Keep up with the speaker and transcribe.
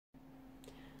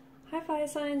Hi fire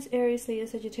signs, Aries, Leo,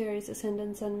 Sagittarius,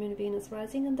 Ascendant, Sun, Moon, Venus,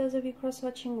 Rising, and those of you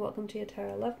cross-watching, welcome to your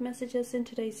Tarot Love Messages. In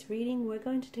today's reading, we're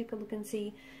going to take a look and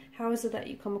see how is it that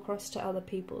you come across to other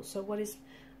people. So what is,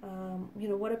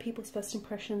 what are people's first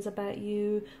impressions about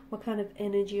you? What kind of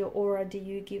energy or aura do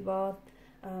you give off?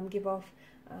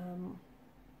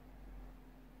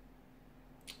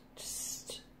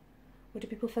 What do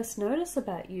people first notice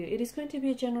about you? It is going to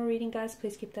be a general reading, guys.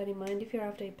 Please keep that in mind. If you're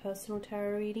after a personal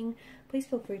tarot reading, please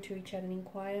feel free to reach out and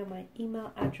inquire. My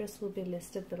email address will be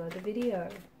listed below the video.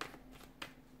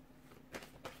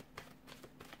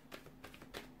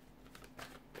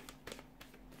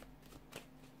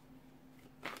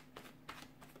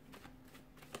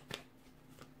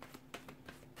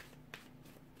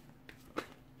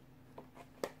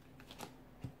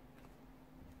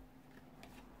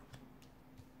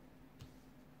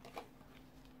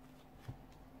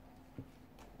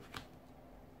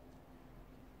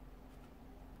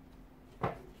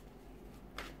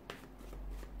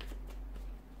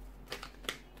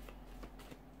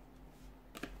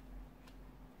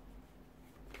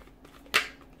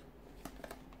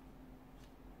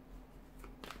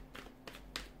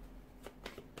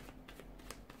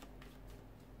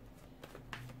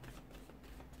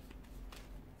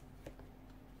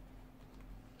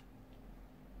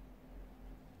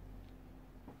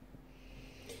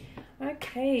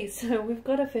 Okay, so we've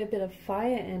got a fair bit of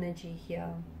fire energy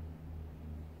here.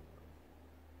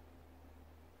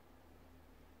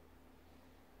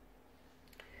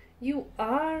 You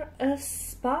are a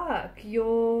spark.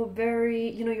 You're very,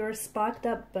 you're a spark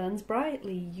that burns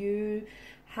brightly. You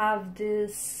have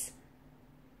this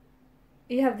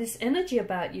energy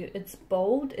about you. It's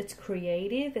bold, it's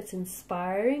creative, it's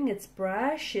inspiring, it's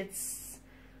brash,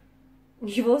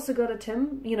 you've also got a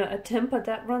temper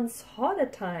that runs hot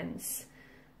at times.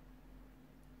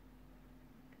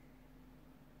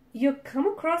 You come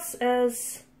across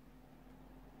as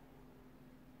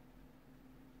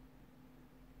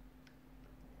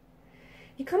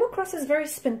very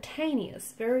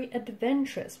spontaneous, very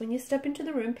adventurous. When you step into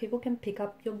the room, people can pick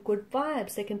up your good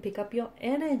vibes. They can pick up your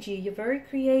energy. You're very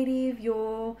creative.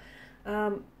 You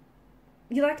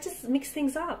like to mix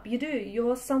things up. You do.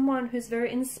 You're someone who's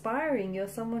very inspiring. You're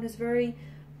someone who's very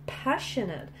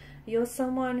passionate. You're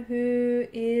someone who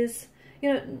is,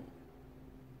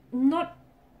 not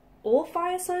all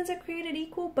fire signs are created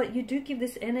equal, but you do give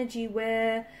this energy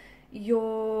where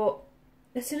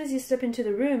as soon as you step into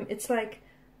the room, it's like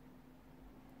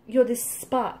you're this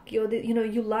spark.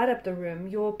 You light up the room.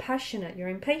 You're passionate. You're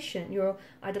impatient. You're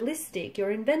idealistic.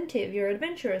 You're inventive. You're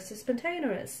adventurous.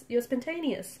 You're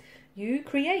spontaneous. You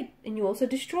create and you also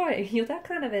destroy. You're that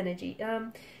kind of energy.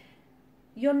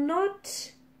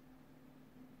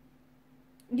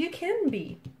 You can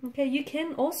be, okay? You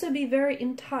can also be very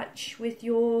in touch with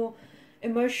your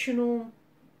emotional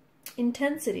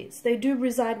intensities. They do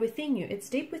reside within you. It's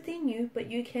deep within you, but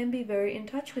you can be very in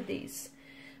touch with these.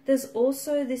 There's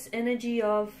also this energy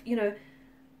of,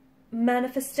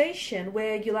 manifestation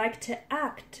where you like to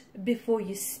act before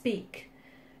you speak.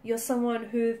 You're someone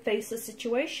who faces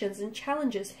situations and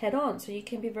challenges head on. So you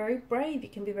can be very brave. You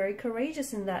can be very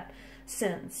courageous in that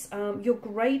sense. You're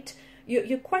great.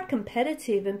 You're quite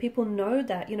competitive, and people know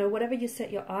that. Whatever you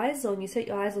set your eyes on,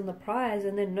 the prize,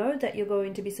 and then know that you're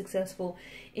going to be successful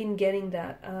in getting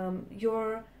that.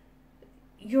 You're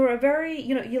a very,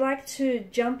 you like to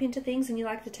jump into things and you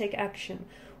like to take action.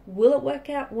 Will it work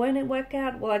out? Won't it work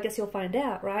out? Well, I guess you'll find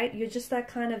out, right? You're just that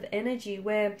kind of energy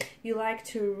where you like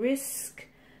to risk.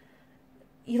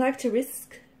 You like to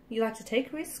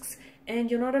take risks, and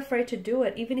you're not afraid to do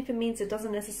it, even if it means it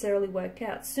doesn't necessarily work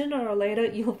out. Sooner or later,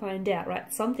 you'll find out,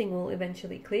 right? Something will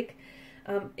eventually click.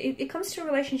 It comes to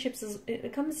relationships.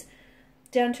 It comes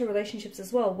down to relationships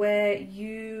as well, where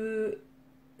you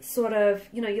sort of,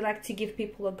 you like to give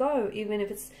people a go, even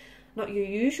if it's not your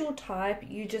usual type.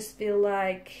 You just feel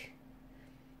like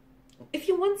if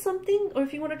you want something or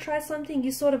if you want to try something,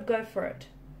 you sort of go for it.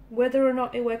 Whether or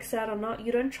not it works out or not,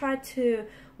 you don't try to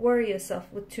worry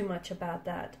yourself with too much about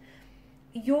that.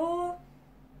 You're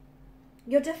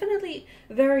definitely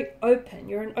very open.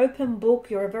 You're an open book.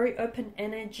 You're a very open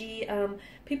energy.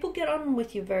 People get on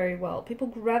with you very well. People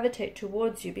gravitate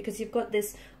towards you because you've got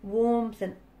this warmth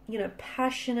and,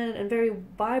 passionate and very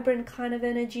vibrant kind of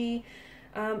energy.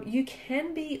 You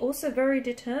can be also very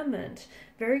determined,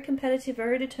 very competitive,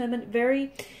 very determined,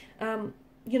 very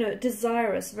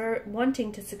desirous, very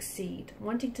wanting to succeed,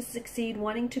 wanting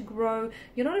to grow.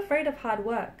 You're not afraid of hard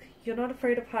work. You're not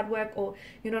afraid of hard work, or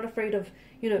you're not afraid of,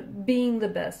 being the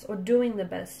best or doing the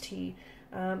best here.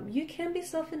 You can be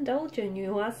self-indulgent.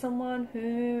 You are someone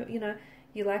who,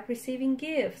 You like receiving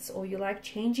gifts, or you like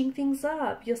changing things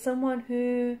up. You're someone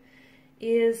who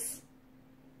is,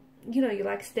 you know, you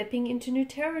like stepping into new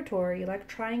territory. You like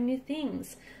trying new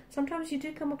things. Sometimes you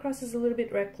do come across as a little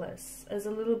bit reckless, as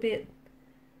a little bit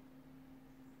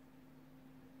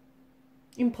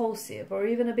impulsive, or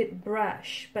even a bit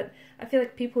brash. But I feel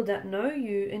like people that know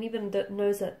you, and even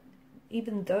those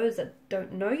that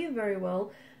don't know you very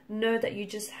well, know that you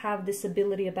just have this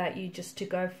ability about you just to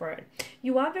go for it.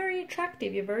 You are very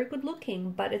attractive, you're very good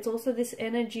looking, but it's also this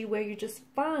energy where you're just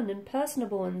fun and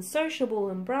personable and sociable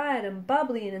and bright and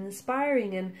bubbly and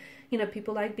inspiring, and, you know,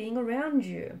 people like being around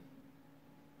you.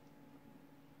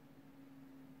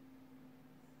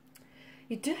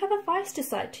 You do have a feisty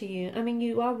side to you. I mean,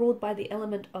 you are ruled by the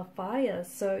element of fire.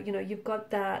 So, you know, you've got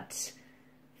that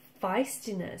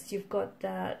feistiness. You've got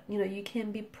that, you know, you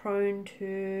can be prone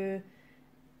to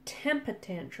temper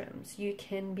tantrums. You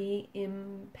can be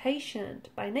impatient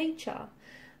by nature.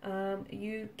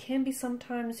 You can be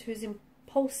sometimes who's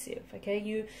impulsive, okay?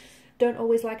 You don't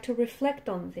always like to reflect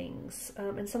on things.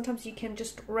 And sometimes you can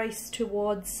just race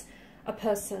towards a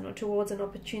person or towards an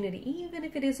opportunity, even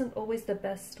if it isn't always the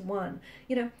best one.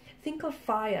 You know, think of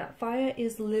fire. Fire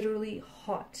is literally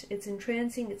hot. It's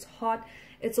entrancing, it's hot,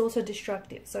 it's also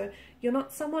destructive. So you're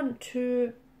not someone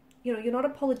to, you know, you're not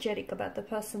apologetic about the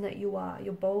person that you are.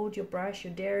 You're bold, you're brash,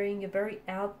 you're daring, you're very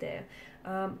out there.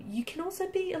 You can also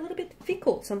be a little bit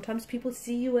fickle. Sometimes people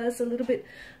see you as a little bit,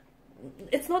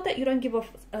 it's not that you don't give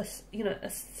off a, you know,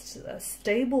 a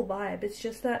stable vibe. It's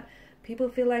just that people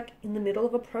feel like in the middle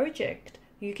of a project,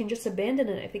 you can just abandon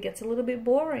it if it gets a little bit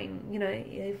boring. You know,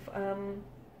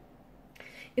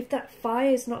 if that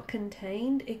fire is not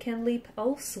contained, it can leap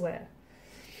elsewhere.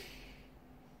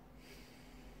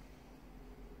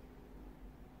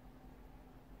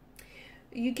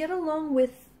 You get along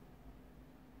with,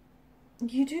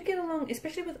 you do get along,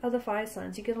 especially with other fire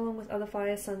signs. You get along with other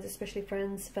fire signs, especially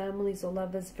friends, families, or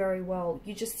lovers, very well.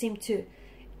 You just seem to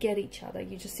get each other.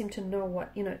 You just seem to know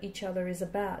what, you know, each other is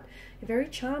about. You're very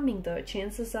charming, though.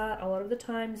 Chances are a lot of the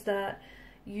times that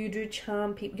you do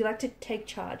charm people. You like to take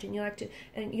charge, and you like to,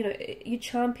 and you know, you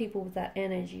charm people with that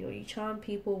energy, or you charm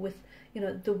people with, you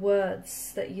know, the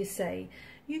words that you say.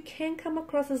 You can come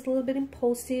across as a little bit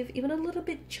impulsive, even a little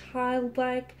bit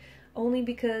childlike, only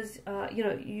because you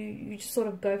know, you just sort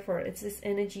of go for it. It's this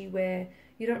energy where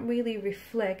you don't really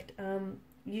reflect.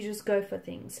 You just go for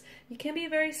things. You can be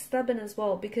very stubborn as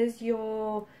well, because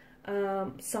you're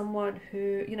someone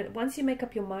who, you know, once you make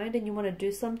up your mind and you want to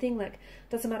do something, like,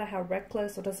 doesn't matter how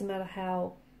reckless or doesn't matter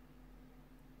how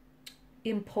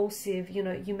impulsive, you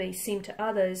know, you may seem to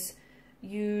others,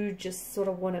 you just sort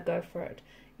of want to go for it.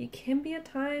 You can be at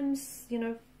times, you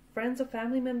know, friends or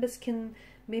family members can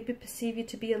maybe perceive you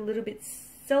to be a little bit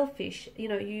selfish. You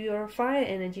know, you're a fire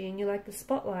energy and you like the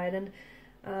spotlight, and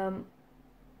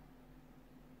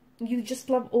you just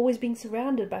love always being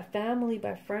surrounded by family,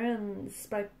 by friends,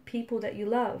 by people that you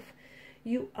love.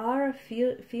 You are a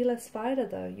fearless fighter,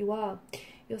 though. You are.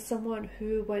 You're someone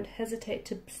who won't hesitate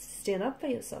to stand up for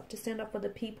yourself, to stand up for the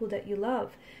people that you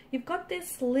love. You've got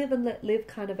this live and let live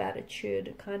kind of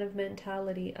attitude, kind of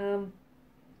mentality.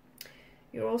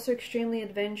 You're also extremely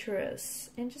adventurous,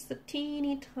 and just a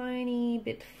teeny tiny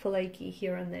bit flaky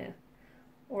here and there.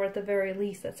 Or at the very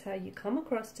least, that's how you come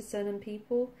across to certain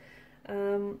people.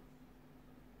 You're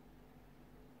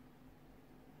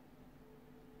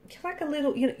like a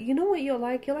little, you know what you're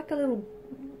like? You're like a little,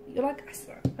 you're like,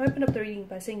 I opened up the reading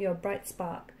by saying you're a bright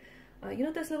spark. You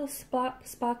know those little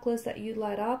sparklers that you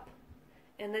light up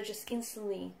and they just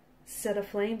instantly set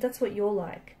aflame? That's what you're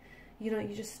like. You know,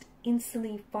 you just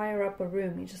instantly fire up a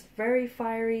room. You're just very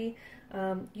fiery.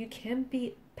 You can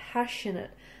be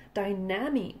passionate,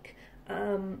 dynamic.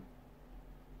 And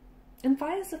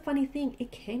fire's a funny thing.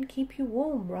 It can keep you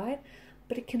warm, right?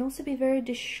 But it can also be very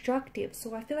destructive.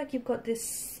 So I feel like you've got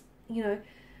this, you know,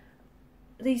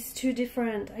 these two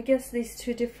different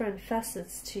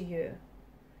facets to you,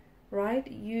 right?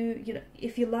 You know,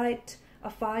 if you light a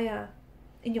fire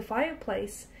in your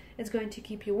fireplace, it's going to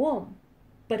keep you warm.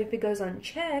 But if it goes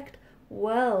unchecked,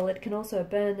 well, it can also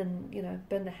burn and, you know,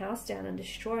 burn the house down and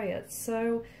destroy it.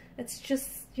 So it's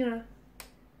just, you know,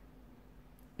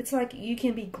 it's like you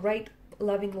can be great,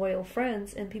 loving, loyal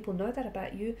friends, and people know that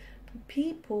about you.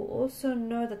 People also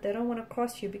know that they don't want to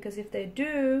cross you, because if they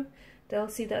do, they'll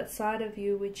see that side of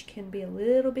you which can be a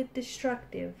little bit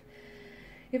destructive.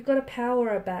 You've got a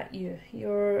power about you.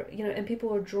 You're, you know, and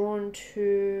people are drawn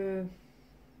to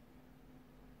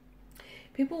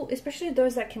people, especially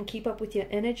those that can keep up with your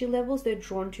energy levels. They're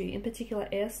drawn to you. In particular,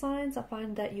 air signs, I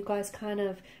find that you guys kind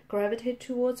of gravitate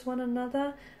towards one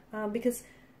another, because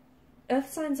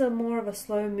earth signs are more of a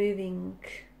slow moving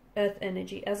earth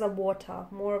energy, as a water,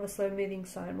 more of a slow moving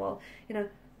sign. While, you know,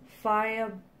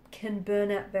 fire can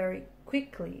burn out very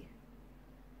quickly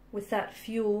with that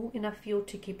fuel, enough fuel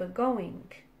to keep it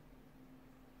going.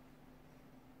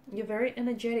 You're very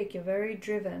energetic, you're very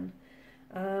driven.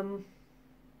 Some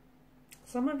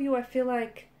of you, I feel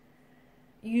like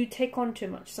you take on too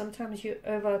much. Sometimes you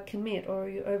overcommit or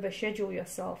you overschedule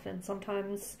yourself, and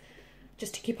sometimes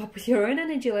just to keep up with your own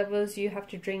energy levels, you have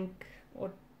to drink,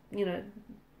 or, you know,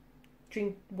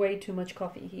 drink way too much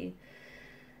coffee here.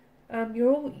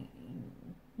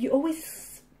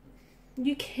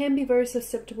 You can be very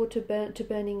susceptible to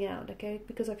burning out, okay?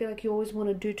 Because I feel like you always want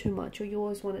to do too much, or you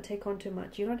always want to take on too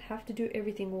much. You don't have to do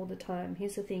everything all the time.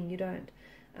 Here's the thing, you don't.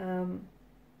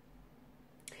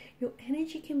 Your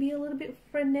energy can be a little bit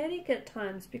frenetic at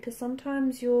times, because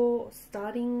sometimes you're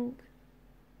starting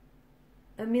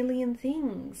a million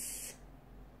things.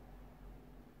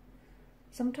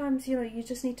 Sometimes, you know, you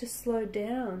just need to slow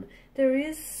down.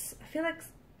 I feel like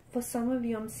for some of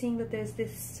you, I'm seeing that there's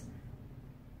this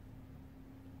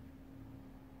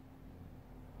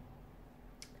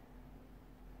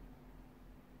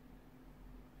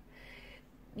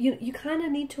you kind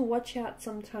of need to watch out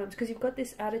sometimes, because you've got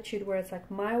this attitude where it's like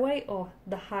my way or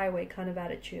the highway kind of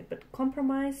attitude. But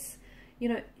compromise, you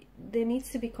know, there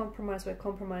needs to be compromise where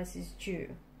compromise is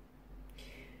due.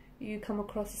 You come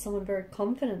across as someone very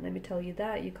confident, let me tell you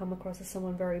that. You come across as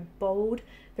someone very bold,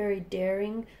 very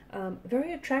daring,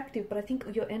 very attractive, but I think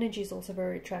your energy is also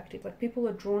very attractive. Like, people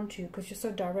are drawn to you because you're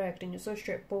so direct and you're so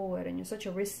straightforward and you're such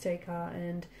a risk taker,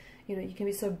 and, you know, you can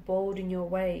be so bold in your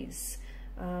ways.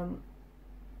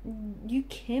 You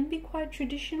can be quite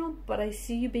traditional, but I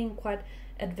see you being quite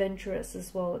adventurous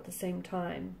as well at the same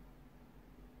time.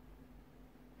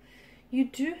 You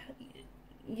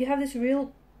have this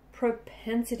real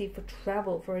propensity for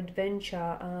travel, for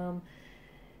adventure,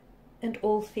 and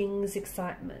all things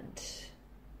excitement.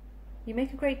 You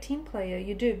make a great team player,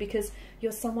 you do, because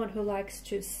you're someone who likes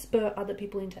to spur other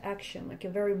people into action. Like,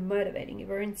 you're very motivating, you're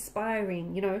very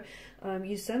inspiring, you know.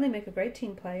 You certainly make a great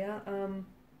team player.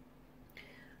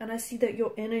 And I see that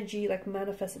your energy, like,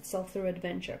 manifests itself through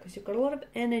adventure, because you've got a lot of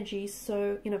energy.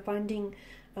 So, you know, finding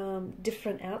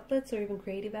different outlets or even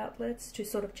creative outlets to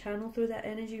sort of channel through that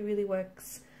energy really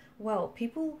works well.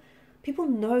 People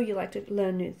know you like to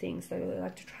learn new things. They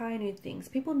like to try new things.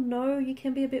 People know you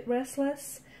can be a bit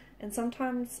restless, and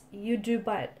sometimes you do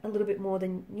bite a little bit more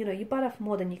than, you know, you bite off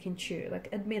more than you can chew. Like,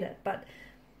 admit it. But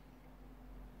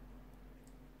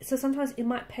so sometimes it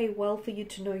might pay well for you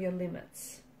to know your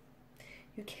limits.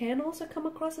 You can also come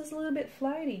across as a little bit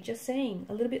flighty, just saying.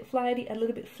 A little bit flighty, a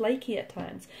little bit flaky at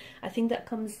times. I think that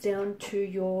comes down to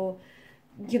your,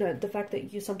 you know, the fact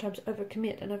that you sometimes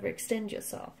overcommit and overextend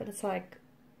yourself. And it's like,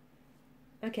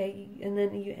 okay, and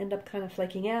then you end up kind of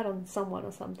flaking out on someone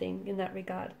or something in that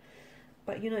regard.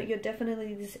 But, you know, you're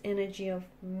definitely this energy of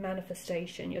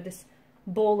manifestation. You're this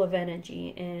ball of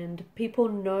energy, and people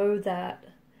know that,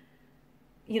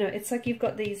 you know, it's like you've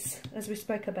got these, as we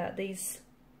spoke about, these...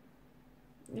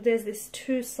 There's this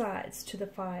two sides to the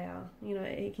fire. You know,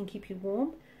 it can keep you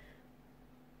warm.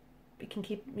 It can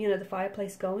keep, you know, the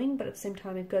fireplace going, but at the same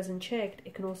time, if it goes unchecked,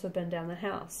 it can also burn down the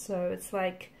house. So it's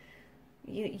like,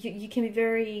 you can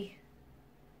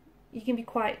be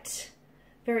quite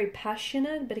very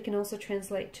passionate, but it can also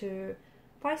translate to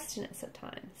feistiness at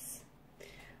times.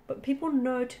 But people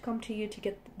know to come to you to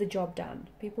get the job done.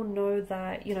 People know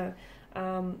that, you know,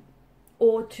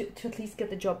 or to at least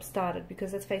get the job started,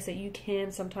 because let's face it, you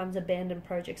can sometimes abandon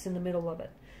projects in the middle of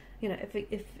it. You know, if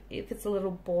it's a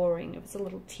little boring, if it's a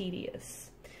little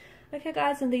tedious. Okay,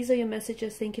 guys, and these are your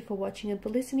messages. Thank you for watching and for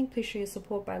listening. Please show your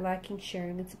support by liking,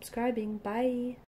 sharing, and subscribing. Bye.